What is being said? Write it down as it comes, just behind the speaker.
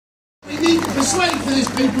need to persuade for this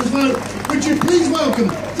people's vote, would you please welcome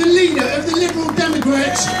the leader of the Liberal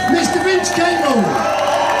Democrats, Mr. Vince Cable.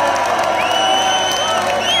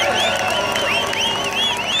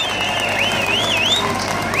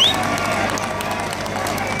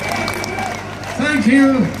 Thank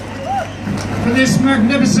you for this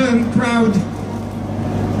magnificent crowd.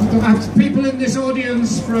 I have people in this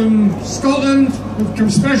audience from Scotland, who've come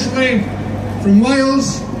specially from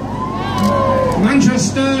Wales,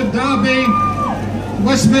 Manchester, Derby,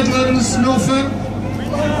 West Midlands, Norfolk.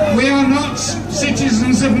 We are not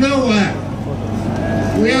citizens of nowhere.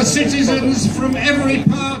 We are citizens from every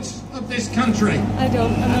part of this country.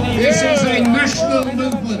 This is a national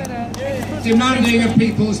movement demanding a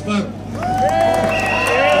people's vote.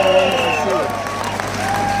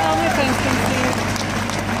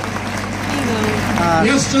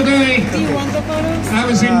 Yesterday, I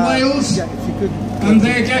was in Wales, and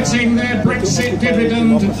they're getting their Brexit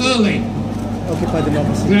dividend early.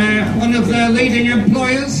 One of their leading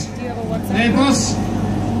employers, their boss,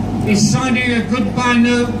 is signing a goodbye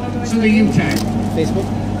note to the UK.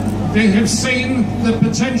 They have seen the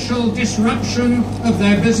potential disruption of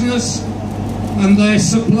their business, and their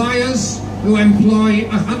suppliers, who employ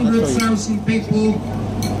 100,000 people,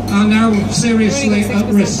 are now seriously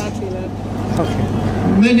at risk.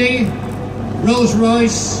 Mini,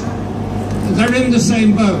 Rolls-Royce, they're in the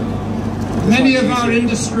same boat. Many of our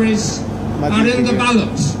industries are in the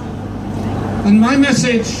balance. And my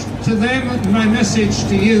message to them, and my message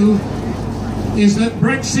to you, is that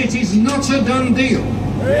Brexit is not a done deal.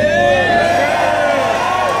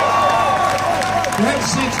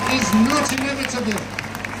 Brexit is not inevitable.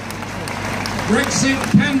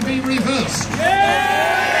 Brexit can be reversed.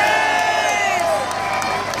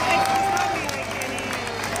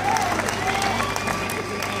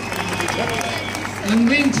 And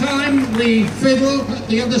meantime, we fiddle at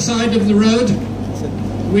the other side of the road.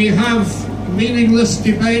 We have meaningless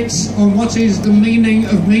debates on what is the meaning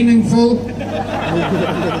of meaningful.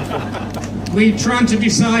 We try to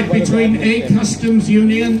decide between a customs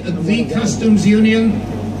union and the customs union,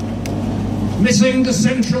 missing the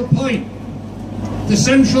central point. The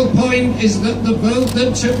central point is that the vote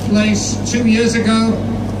that took place 2 years ago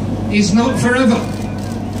is not forever.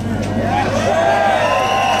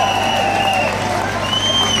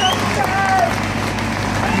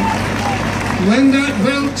 When that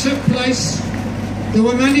vote took place, there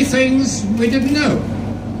were many things we didn't know.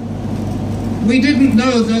 We didn't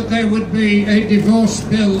know that there would be a divorce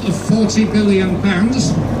bill of £40 billion.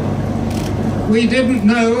 We didn't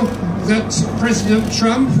know that President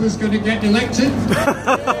Trump was going to get elected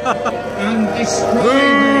and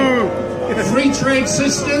destroy the free trade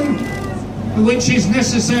system, which is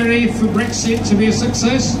necessary for Brexit to be a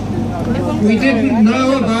success. We didn't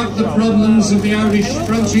know about the problems of the Irish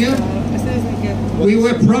frontier. We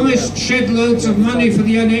were promised shed loads of money for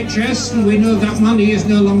the NHS, and we know that money is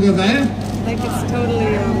no longer there.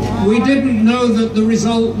 We didn't know that the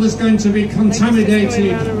result was going to be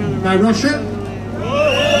contaminated by Russia.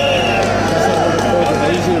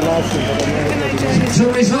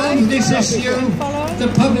 To resolve this issue, the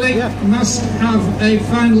public must have a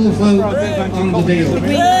final vote on the deal.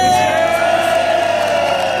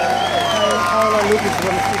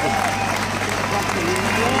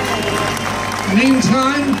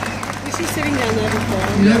 Meantime,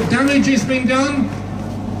 damage has been done,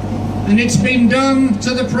 and it's been done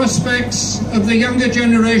to the prospects of the younger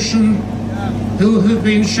generation who have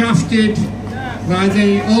been shafted by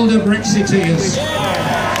the older Brexiteers.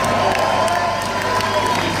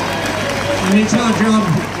 And it's our job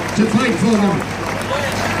to fight for them.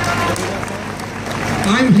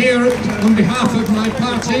 I'm here on behalf of my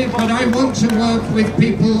party, but I want to work with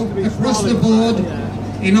people across the board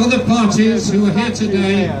in other parties who are here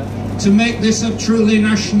today to make this a truly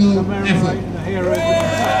national effort.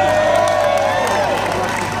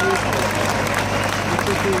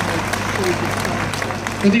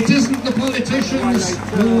 But it isn't the politicians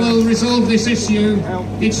who will resolve this issue,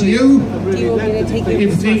 it's you.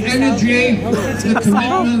 If the energy, the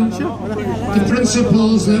commitment, the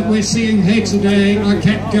principles that we're seeing here today are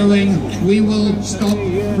kept going, we will stop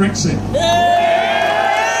Brexit.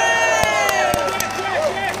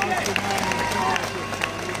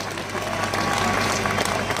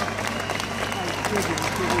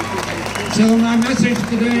 So my message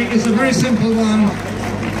today is a very simple one.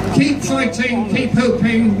 Keep fighting, keep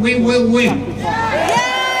hoping, we will win.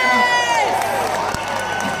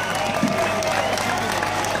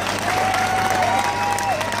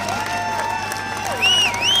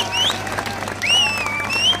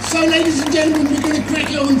 So ladies and gentlemen, we're going to crack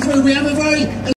on through. We have a very